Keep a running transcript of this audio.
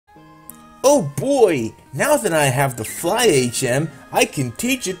Oh boy, now that I have the Fly HM, I can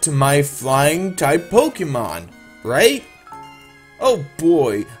teach it to my flying type Pokemon, right? Oh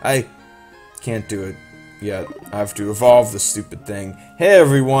boy, I can't do it yet. I have to evolve the stupid thing. Hey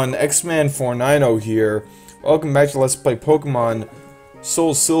everyone, X-Man490 here. Welcome back to Let's Play Pokemon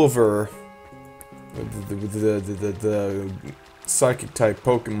SoulSilver. With the psychic type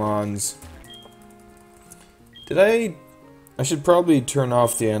Pokemons. I should probably turn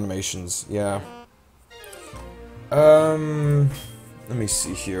off the animations, yeah. Let me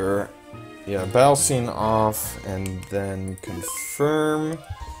see here. Yeah, battle scene off, and then confirm.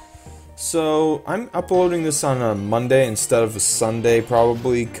 So, I'm uploading this on a Monday instead of a Sunday,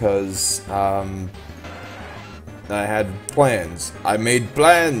 probably, because, I had plans. I made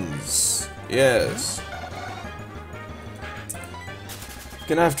plans! Yes.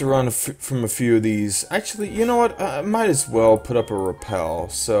 Gonna have to run from a few of these. Actually, you know what? I might as well put up a repel.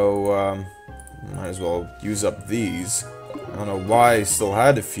 So, might as well use up these. I don't know why I still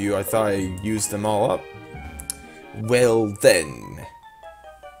had a few. I thought I used them all up. Well then.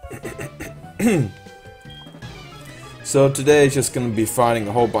 So today is just gonna be fighting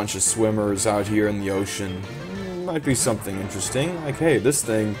a whole bunch of swimmers out here in the ocean. Might be something interesting. Like, hey, this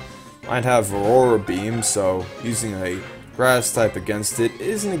thing might have Aurora Beam, so using a grass type against it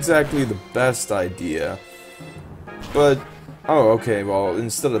isn't exactly the best idea. But, oh, okay, well,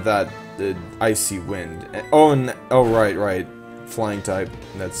 instead of that, the Icy Wind. Oh, right, flying type.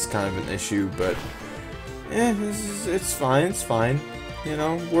 That's kind of an issue, but, it's fine. You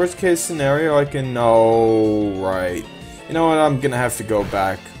know, worst case scenario, I can, oh, right. You know what, I'm gonna have to go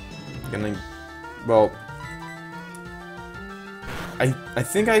back. Well, I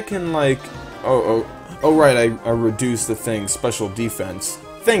think I can, like, oh, right, I reduced the thing's special defense.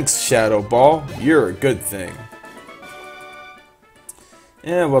 Thanks, Shadow Ball. You're a good thing.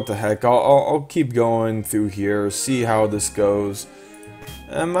 Yeah, what the heck. I'll keep going through here, see how this goes.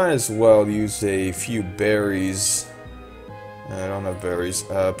 I might as well use a few berries. I don't have berries.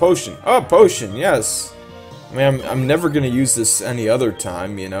 Potion. Oh, potion, yes. I mean, I'm never gonna use this any other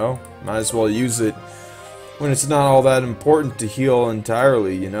time, you know? Might as well use it when it's not all that important to heal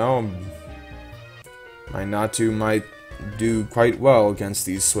entirely, you know? My Natu might do quite well against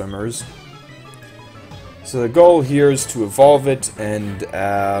these swimmers. So the goal here is to evolve it, and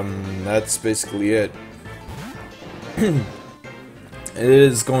that's basically it. It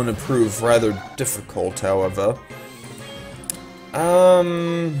is going to prove rather difficult, however.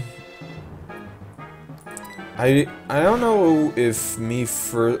 I don't know if me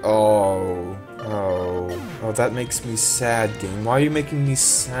for oh, that makes me sad, game. Why are you making me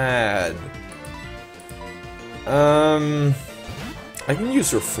sad? I can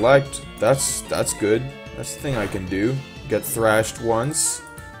use Reflect. That's good. That's the thing I can do. Get thrashed once.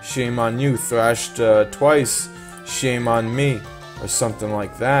 Shame on you. Thrashed twice. Shame on me. Or something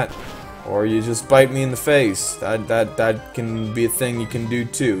like that. Or you just bite me in the face. That can be a thing you can do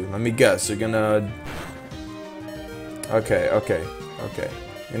too. Let me guess. You're gonna... Okay.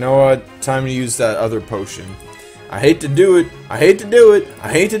 You know what? Time to use that other potion. I hate to do it,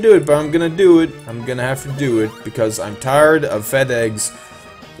 but I'm gonna do it. I'm gonna have to do it, because I'm tired of FedEx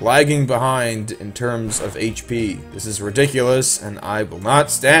lagging behind in terms of HP. This is ridiculous, and I will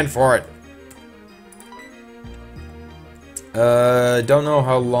not stand for it. Don't know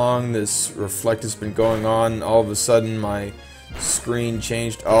how long this reflect has been going on. All of a sudden, my screen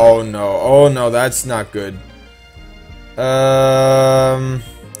changed. Oh no, that's not good.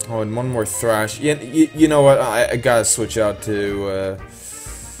 Oh, and one more thrash. You know what? I gotta switch out to,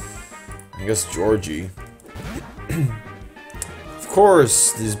 I guess Georgie. Of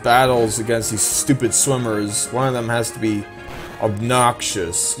course, these battles against these stupid swimmers, one of them has to be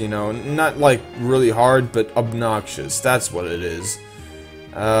obnoxious, you know? Not, like, really hard, but obnoxious. That's what it is.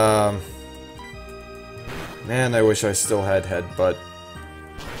 Man, I wish I still had Headbutt.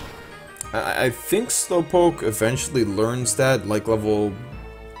 I think Slowpoke eventually learns that, like, level...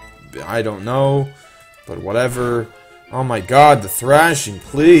 I don't know, but whatever. Oh my god, the thrashing,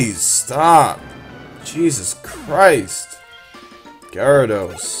 please, stop. Jesus Christ.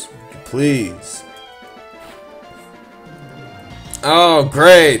 Gyarados, please. Oh,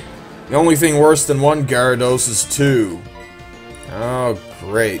 great. The only thing worse than one Gyarados is two. Oh,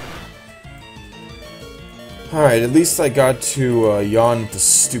 great. Alright, at least I got to yawn at the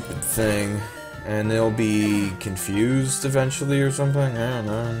stupid thing. And they'll be confused eventually or something? I don't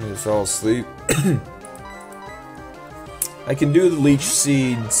know. They fell asleep. I can do the Leech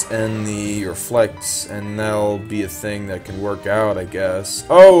Seeds and the Reflects, and that'll be a thing that can work out, I guess.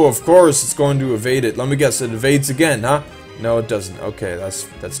 Oh, of course, it's going to evade it. Let me guess, it evades again, huh? No, it doesn't. Okay,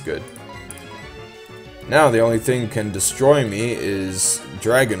 that's good. Now the only thing can destroy me is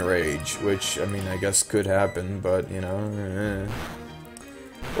Dragon Rage, which, I mean, I guess could happen, but, you know,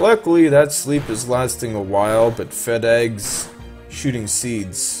 Luckily, that sleep is lasting a while, but fed eggs, shooting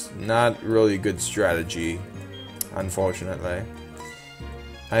seeds, not really a good strategy, unfortunately.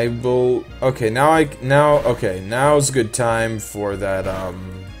 I will... Okay, now's a good time for that,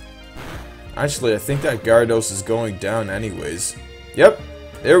 Actually, I think that Gyarados is going down anyways. Yep,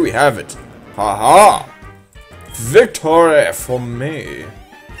 there we have it. Haha! Victory for me!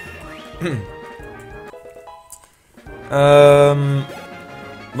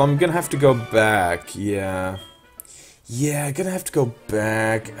 I'm gonna have to go back, yeah. Yeah, I'm gonna have to go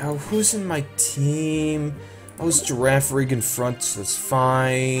back. Oh, who's in my team? Oh, it's Giraffe Rig in front, so that's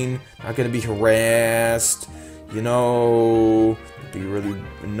fine. Not gonna be harassed. You know, it'd be really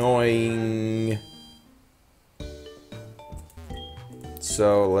annoying.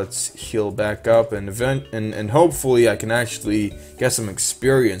 So let's heal back up and and hopefully I can actually get some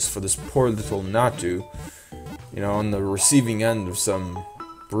experience for this poor little Natu. You know, on the receiving end of some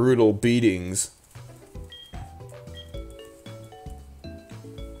brutal beatings.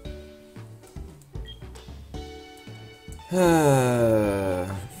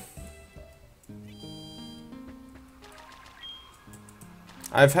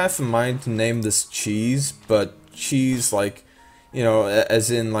 I've half a mind to name this Cheese, but Cheese, like, you know, as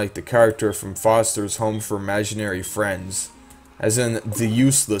in like the character from Foster's Home for Imaginary Friends. As in the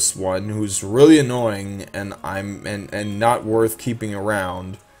useless one who's really annoying and and not worth keeping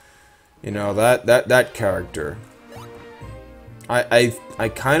around. You know, that character. I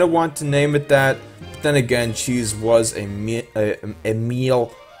kind of want to name it that, but then again, Cheese was a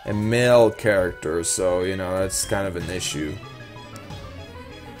male character, so you know that's kind of an issue.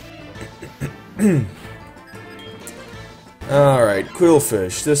 Alright,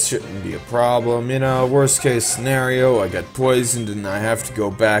 Quillfish, this shouldn't be a problem, you know, worst case scenario, I got poisoned and I have to go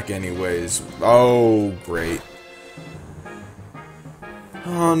back anyways. Oh, great.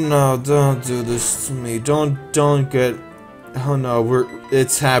 Oh no, don't do this to me, don't get... Oh no,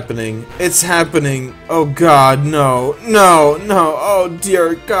 it's happening, oh god, no, oh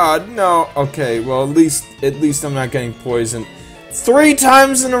dear god, no. Okay, well at least I'm not getting poisoned. 3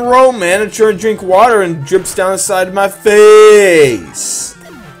 times in a row, man. I try to drink water and drips down the side of my face.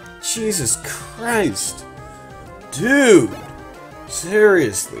 Jesus Christ. Dude.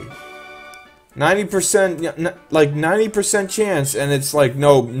 Seriously. 90%, like 90% chance, and it's like,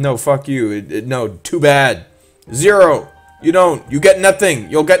 no, fuck you. No, too bad. 0. You don't. You get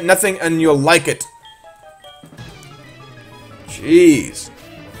nothing. You'll get nothing and you'll like it. Jeez.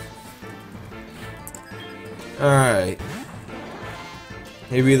 Alright.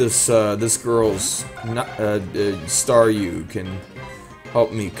 Maybe this girl's Staryu can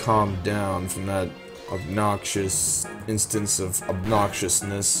help me calm down from that obnoxious instance of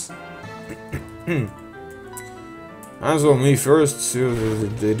obnoxiousness. Might as well me first, see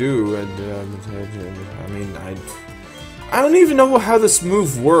what they do. I mean, I don't even know how this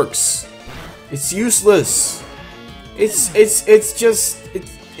move works. It's useless. It's just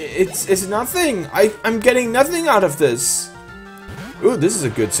it's nothing. I'm getting nothing out of this. Ooh, this is a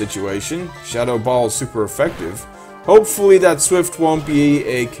good situation. Shadow Ball is super effective. Hopefully that Swift won't be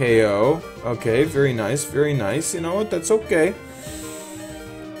a KO. Okay, very nice, very nice. You know what? That's okay.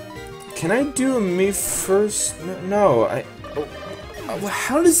 Can I do a me first? No,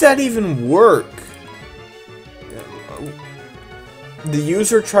 how does that even work? The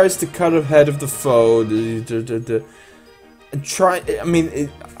user tries to cut ahead of the foe. I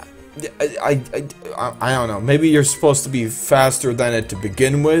mean, I don't know. Maybe you're supposed to be faster than it to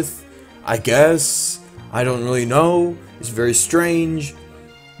begin with. I guess. I don't really know. It's very strange.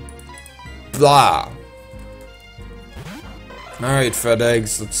 Blah. Alright, fed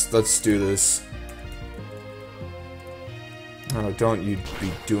eggs. Let's do this. Oh, don't you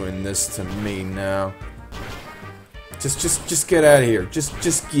be doing this to me now. Just get out of here. Just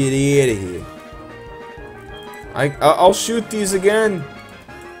get out of here. I'll shoot these again.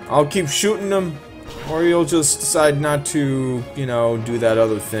 I'll keep shooting them, or you'll just decide not to, you know, do that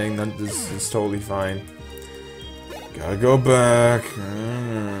other thing. That is totally fine. Gotta go back.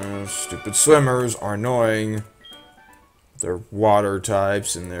 Stupid swimmers are annoying. Their water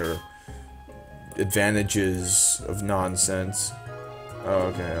types and their advantages of nonsense.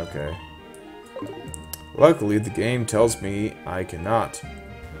 Oh, okay. Luckily, the game tells me I cannot.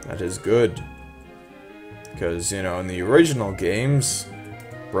 That is good. Because, you know, in the original games,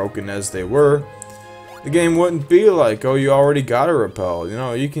 broken as they were, the game wouldn't be like, oh, you already got a repel. You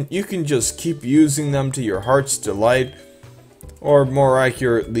know, you can just keep using them to your heart's delight. Or more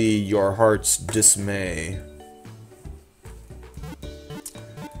accurately, your heart's dismay.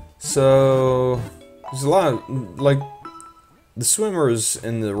 So, there's a lot of, like, the swimmers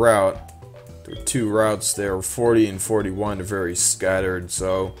in the route, there are 2 routes there, 40 and 41 are very scattered,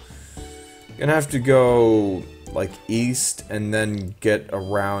 so you're gonna have to go, like, east and then get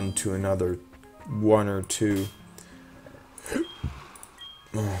around to another 1 or 2.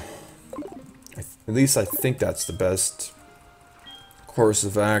 At least I think that's the best course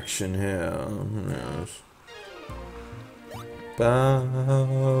of action here. Yes. Ba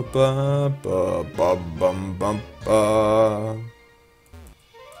ba ba ba bum bum ba.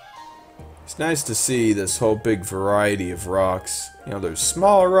 It's nice to see this whole big variety of rocks. You know, there's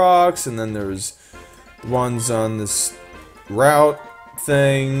small rocks, and then there's ones on this route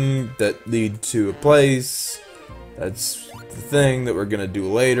thing that lead to a place. That's the thing that we're gonna do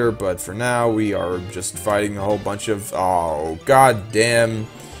later, but for now we are just fighting a whole bunch of, oh, goddamn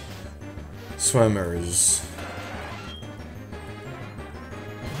swimmers.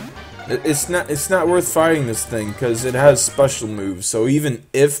 It's not worth fighting this thing because it has special moves. So even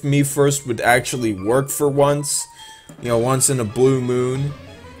if Me First would actually work for once, you know, once in a blue moon,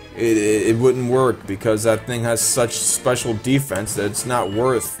 it wouldn't work because that thing has such special defense that it's not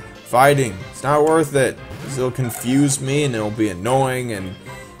worth fighting. It's not worth it. It'll confuse me and it'll be annoying and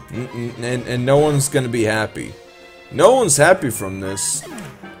no one's gonna be happy. No one's happy from this.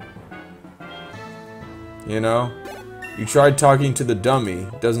 You know? You tried talking to the dummy.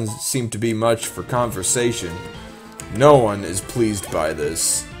 Doesn't seem to be much for conversation. No one is pleased by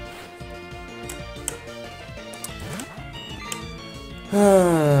this.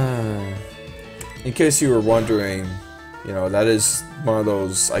 In case you were wondering, you know, that is one of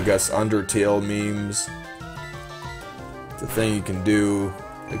those, I guess, Undertale memes. The thing you can do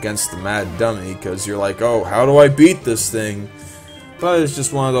against the mad dummy, because you're like, oh, how do I beat this thing? But it's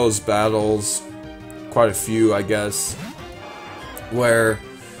just one of those battles, quite a few, I guess, where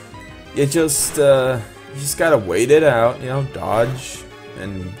you just gotta wait it out, you know, dodge,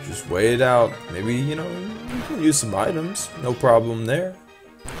 and just wait it out. Maybe, you know, you can use some items, no problem there.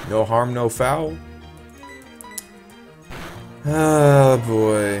 No harm, no foul. Ah,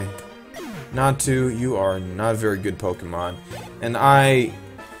 boy. Natu, you are not a very good Pokemon. And I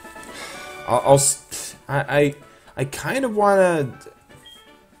kind of wanna...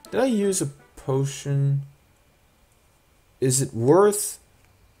 Did I use a potion? Is it worth...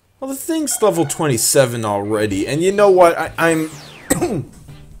 Well, the thing's level 27 already, and you know what? I'm...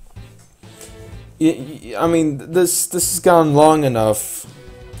 I mean, this has gone long enough.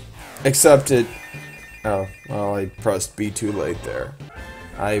 Except it... Oh, well, I pressed B too late there.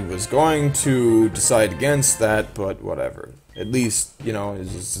 I was going to decide against that, but whatever. At least, you know,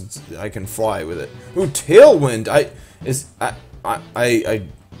 I can fly with it. Ooh, Tailwind!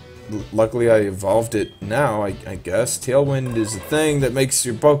 Luckily I evolved it now, I guess. Tailwind is a thing that makes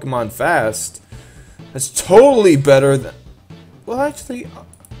your Pokemon fast. That's totally better than... Well, actually...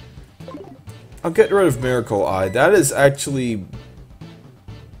 I'll get rid of Miracle Eye. That is actually...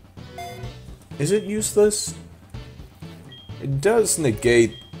 Is it useless? It does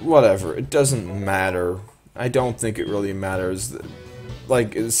negate... Whatever. It doesn't matter. I don't think it really matters.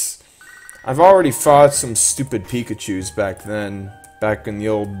 Like, I've already fought some stupid Pikachus back then. Back in the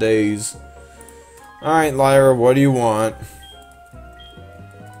old days. Alright, Lyra, what do you want?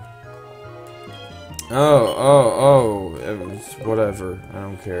 Oh, it was whatever. I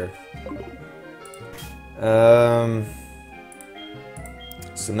don't care.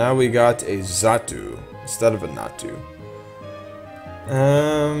 So now we got a Xatu instead of a Natu.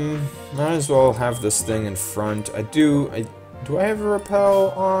 Might as well have this thing in front. Do I have a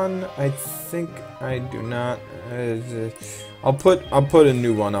repel on? I think I do not. I'll put a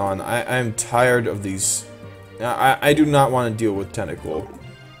new one on. I'm tired of these. I do not want to deal with Tentacle,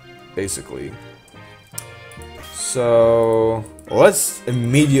 basically. So let's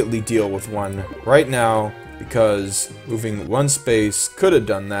immediately deal with one right now, because moving one space could have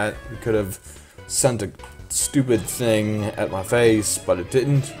done that. We could have sent a stupid thing at my face, but it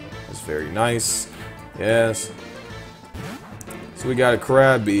didn't. It's very nice. Yes. So we got a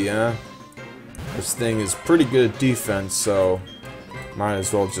Krabby, huh? This thing is pretty good at defense, so might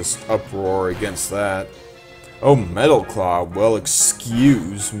as well just uproar against that. Oh, Metal Claw. Well,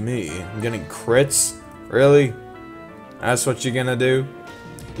 excuse me. I'm getting crits? Really? That's what you're gonna do?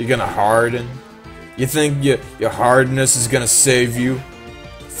 You're gonna harden? You think your hardness is gonna save you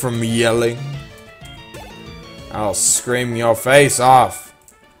from yelling? I'll scream your face off.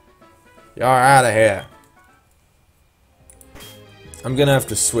 You're out of here. I'm gonna have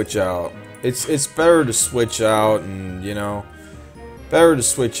to switch out. It's better to switch out and, you know, Better to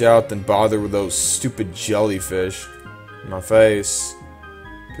switch out than bother with those stupid jellyfish in my face.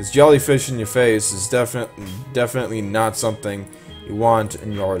 Because jellyfish in your face is definitely not something you want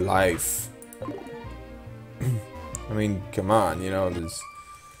in your life. I mean, come on, you know, there's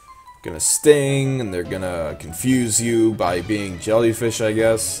gonna sting and they're gonna confuse you by being jellyfish, I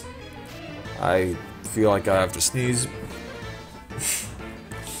guess. I feel like I have to sneeze,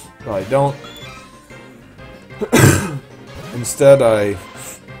 but I don't. Instead, I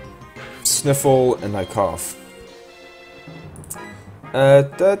sniffle and I cough. I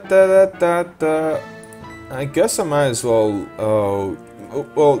guess I might as well.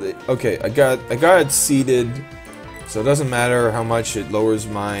 Well, okay. I got it seated, so it doesn't matter how much it lowers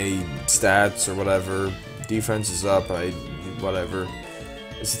my stats or whatever. Defense is up. Whatever.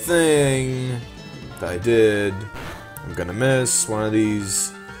 It's a thing that I did. I'm gonna miss one of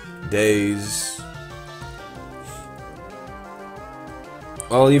these days.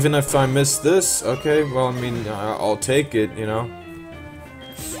 Well, even if I miss this, okay, well, I mean, I'll take it, you know.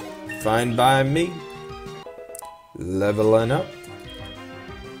 Fine by me. Leveling up.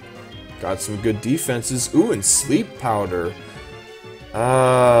 Got some good defenses. Ooh, and sleep powder.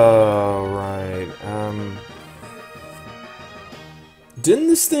 Oh, right. Didn't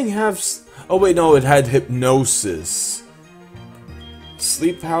this thing have... Oh, wait, no, it had hypnosis.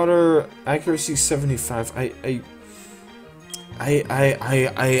 Sleep powder, accuracy 75. I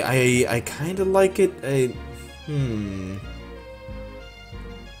kind of like it.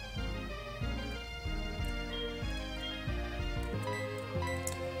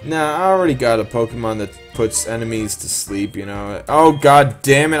 Nah, I already got a Pokemon that puts enemies to sleep, you know. Oh, god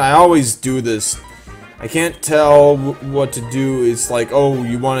damn it, I always do this. I can't tell what to do. It's like, oh,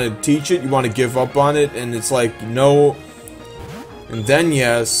 you want to teach it? You want to give up on it? And it's like, no. And then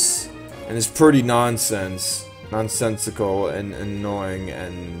yes. And it's pretty nonsensical and annoying,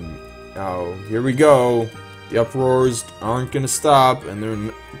 and oh, here we go. The uproars aren't gonna stop,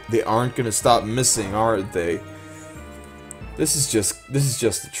 and they aren't gonna stop missing, are they? This is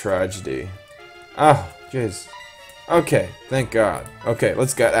just a tragedy. Ah, jeez. Okay, thank God. Okay,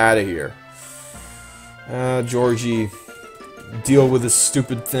 let's get out of here. Georgie, deal with this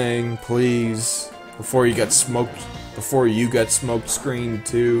stupid thing, please, before you get smoked screened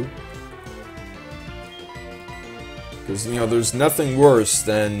too. Because, you know, there's nothing worse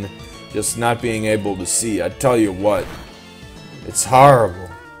than just not being able to see. I tell you what, it's horrible.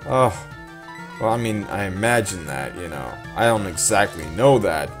 Oh, well, I mean, I imagine that, you know. I don't exactly know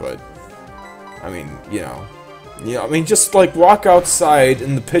that, but I mean, you know, I mean, just like walk outside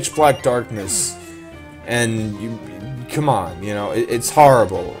in the pitch black darkness, and you come on, you know, it's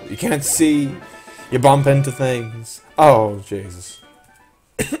horrible. You can't see. You bump into things. Oh, Jesus.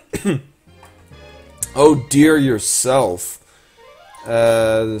 Oh dear yourself.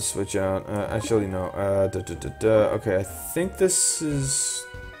 Switch out. Actually, no. Okay, I think this is...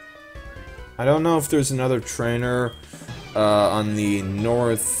 I don't know if there's another trainer on the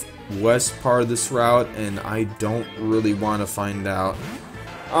northwest part of this route, and I don't really want to find out.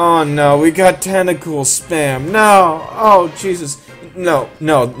 Oh no, we got tentacle spam. No! Oh, Jesus. No,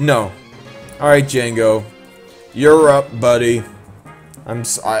 no, no. Alright, Django. You're up, buddy.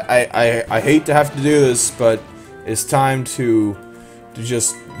 I hate to have to do this, but it's time to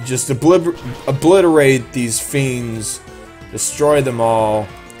just obliterate these fiends, destroy them all.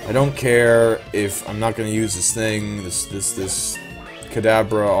 I don't care if I'm not gonna use this thing, this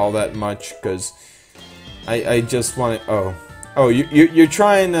Kadabra all that much, because I just want to. Oh, you're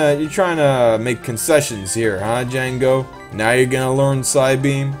trying to make concessions here, huh, Django? Now you're gonna learn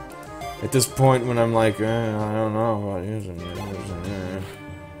Psybeam? At this point, when I'm like, I don't know about using it.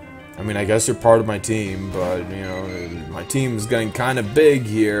 I mean, I guess you're part of my team, but, you know, my team is getting kind of big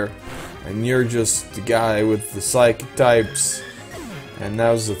here, and you're just the guy with the psychic types, and that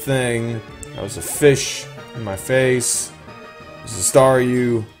was the thing. That was a fish in my face. There's a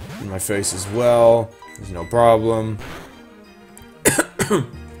Staryu in my face as well. There's no problem.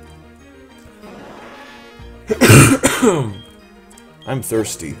 I'm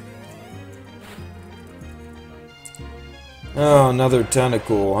thirsty. Oh, another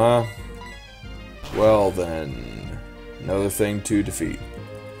tentacle, huh? Well then, another thing to defeat.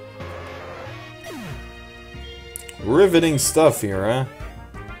 Riveting stuff here, huh?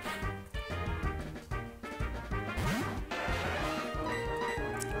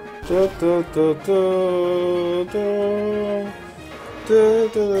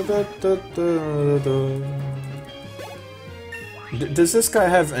 Does this guy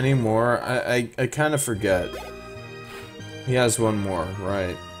have any more? I kind of forget. He has one more,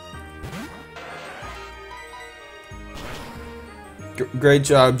 right. Great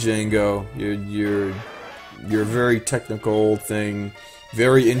job, Django. You're a very technical thing,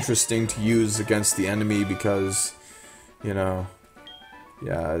 very interesting to use against the enemy because, you know,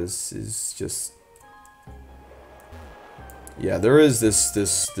 yeah, this is just, yeah, there is the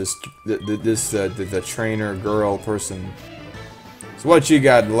trainer girl person. So what you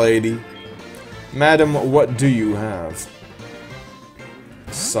got, lady? Madam, what do you have?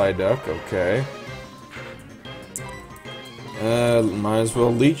 Psyduck, okay. Might as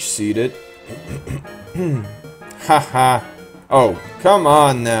well leech seed it. Haha. Oh, come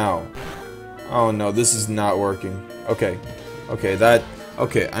on now. Oh no, this is not working. Okay.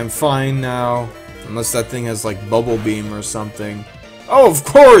 Okay, I'm fine now. Unless that thing has like bubble beam or something. Oh, of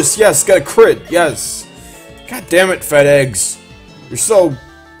course! Yes, got a crit! Yes! God damn it, Fed Eggs! You're so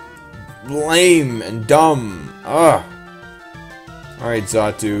lame and dumb. Ugh. Alright,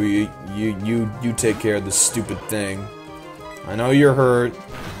 Zatu, you take care of this stupid thing. I know you're hurt.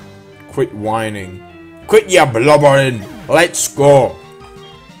 Quit whining. Quit ya blubbering! Let's go!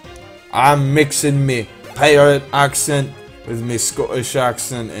 I'm mixing me pirate accent with me Scottish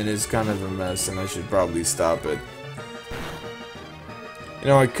accent, and it's kind of a mess, and I should probably stop it. You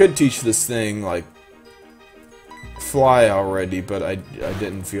know, I could teach this thing, like, fly already, but I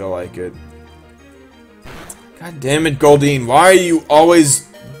didn't feel like it. God damn it, Goldeen, why are you always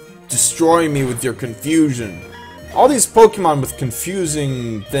destroying me with your confusion? All these Pokemon with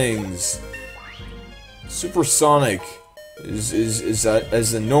confusing things. Supersonic is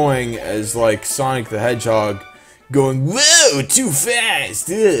as annoying as, like, Sonic the Hedgehog going, whoa, too fast!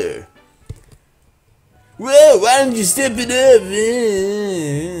 Ugh. Whoa, why don't you step it up?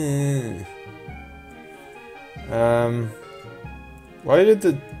 Why did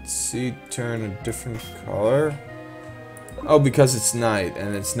the sea turn a different color? Oh, because it's night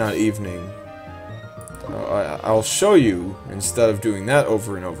and it's not evening. I'll show you instead of doing that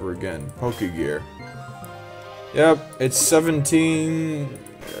over and over again. Pokegear. Yep, it's 7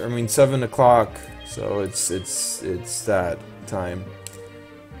 o'clock, so it's that time.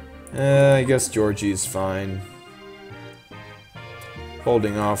 I guess Georgie's fine.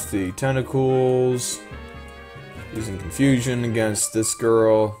 Holding off the tentacles. Using confusion against this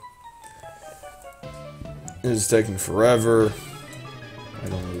girl. This is taking forever. I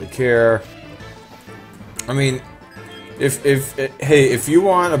don't really care. I mean, if you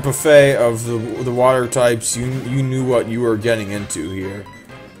want a buffet of the water types, you knew what you were getting into here.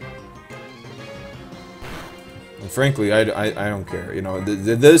 And frankly, I don't care. You know,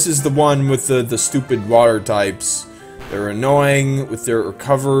 this is the one with the stupid water types. They're annoying with their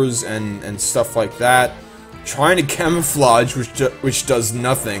covers and stuff like that. Trying to camouflage, which does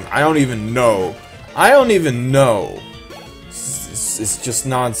nothing. I don't even know. It's just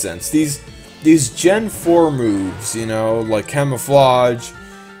nonsense. These Gen 4 moves, you know, like camouflage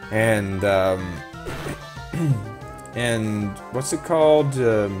and and what's it called?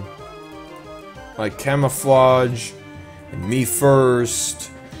 Like camouflage and me first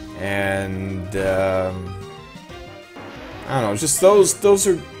and I don't know, just those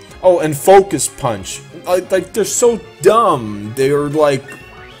are. Oh, and focus punch. Like they're so dumb. They're like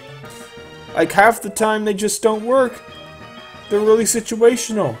half the time they just don't work. They're really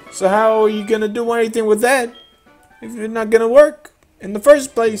situational. So how are you gonna do anything with that if you're not gonna work in the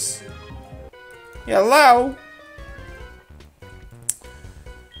first place? Hello?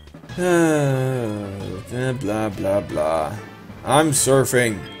 Blah blah blah. I'm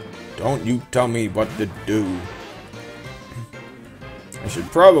surfing. Don't you tell me what to do. I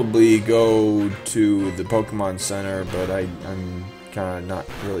should probably go to the Pokemon Center, but I'm kind of not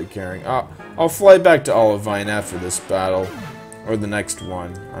really caring. I'll fly back to Olivine after this battle. Or the next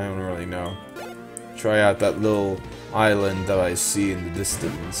one. I don't really know. Try out that little island that I see in the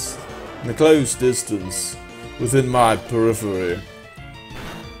distance. In the close distance. Within my periphery.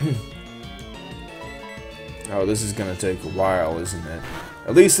 Oh, this is gonna take a while, isn't it?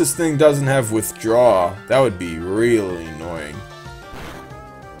 At least this thing doesn't have withdraw. That would be really annoying.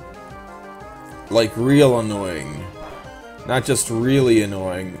 Like, real annoying. Not just really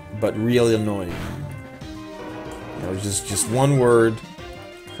annoying, but really annoying. You know, just one word,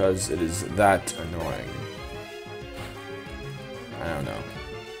 because it is that annoying. I don't know.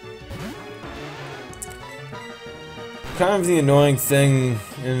 Kind of the annoying thing,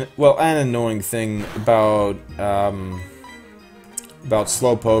 well, an annoying thing about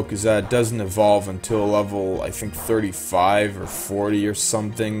Slowpoke is that it doesn't evolve until level, I think, 35 or 40 or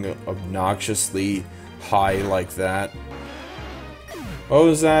something obnoxiously high like that. What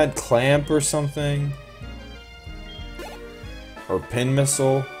was that? Clamp or something? Or Pin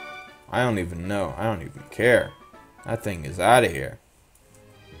Missile? I don't even know. I don't even care. That thing is out of here.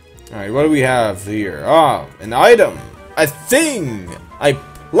 Alright, what do we have here? Ah, an item! A thing! I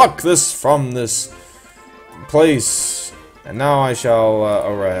pluck this from this place. And now I shall,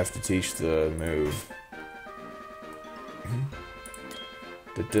 I have to teach the move.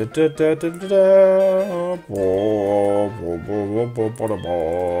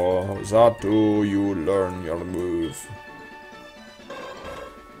 Zato, you learn your move.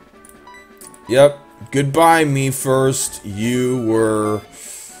 Yep. Goodbye, me first. You were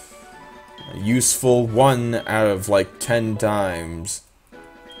a useful 1 out of like 10 times.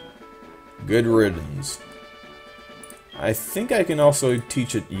 Good riddance. I think I can also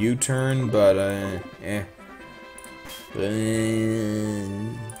teach it U-turn, but eh.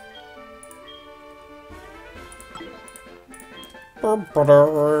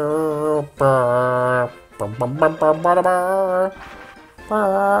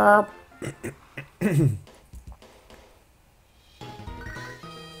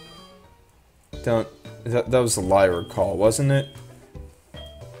 That was a Lyra call, wasn't it?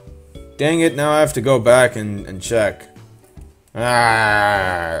 Dang it, now I have to go back and check.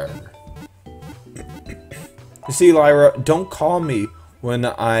 Ah. You see, Lyra, don't call me when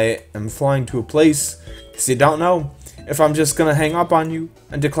I am flying to a place, because you don't know if I'm just gonna hang up on you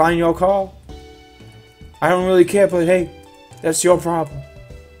and decline your call. I don't really care, but hey, that's your problem.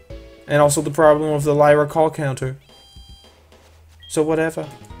 And also the problem of the Lyra call counter. So whatever.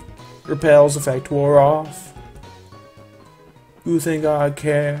 Repel's effect wore off. You think I'd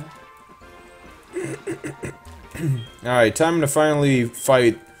care? Alright, time to finally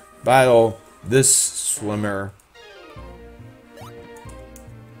battle this swimmer.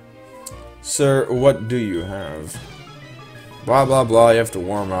 Sir, what do you have? Blah blah blah, you have to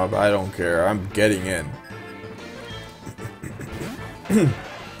warm up. I don't care, I'm getting in.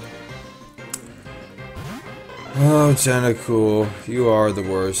 Oh, Tentacool, you are the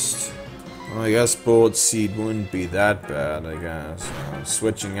worst. Well, I guess Bullet Seed wouldn't be that bad, I guess.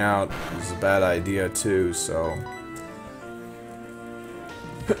 Switching out is a bad idea too, so...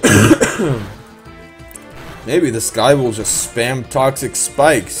 Maybe this guy will just spam toxic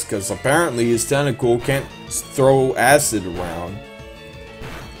spikes, because apparently his Tentacool can't throw acid around.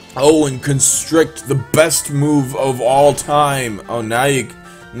 Oh, and constrict, the best move of all time. Oh, now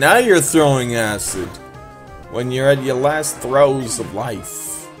you're throwing acid. When you're at your last throes of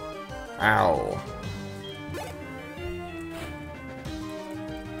life. Ow.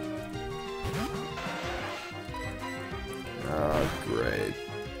 Oh, great.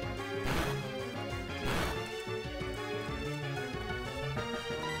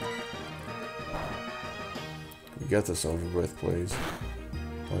 Can we get this over with, please?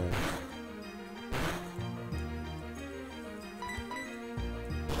 Please.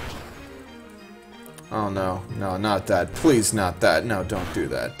 Oh no, no, not that. Please, not that. No, don't do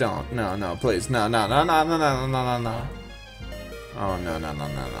that. Don't. No, no, please. No, no, no, no, no, no, no, no, no. Oh, no, no, no,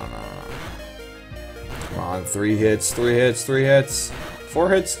 no, no, no. Come on, 3 hits, 3 hits, 3 hits. 4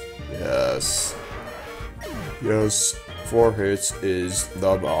 hits? Yes. Yes, 4 hits is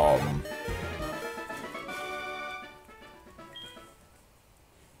the bomb.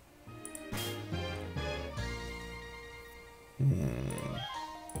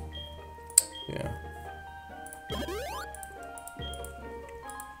 Yeah.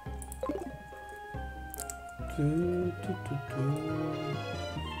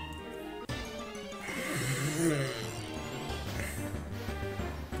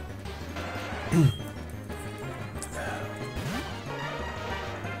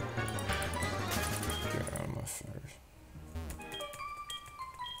 Get out of my face.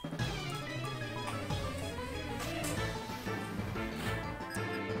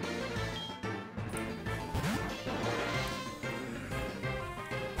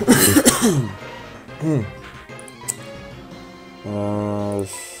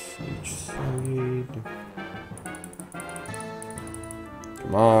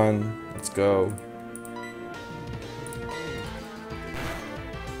 Come on, let's go.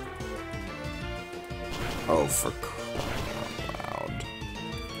 Oh, for crying out loud.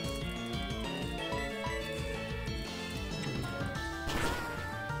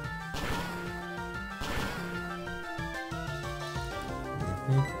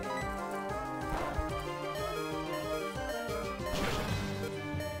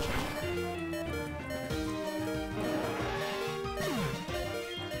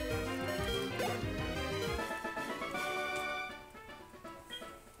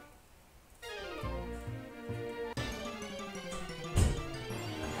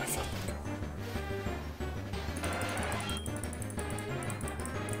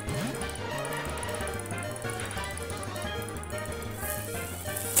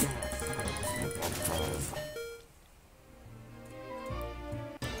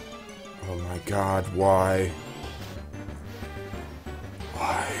 god, why?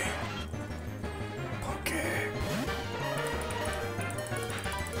 Why? Okay.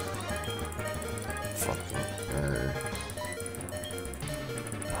 Fucking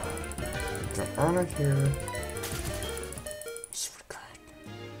Get out of here.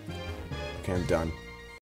 Okay, I'm done.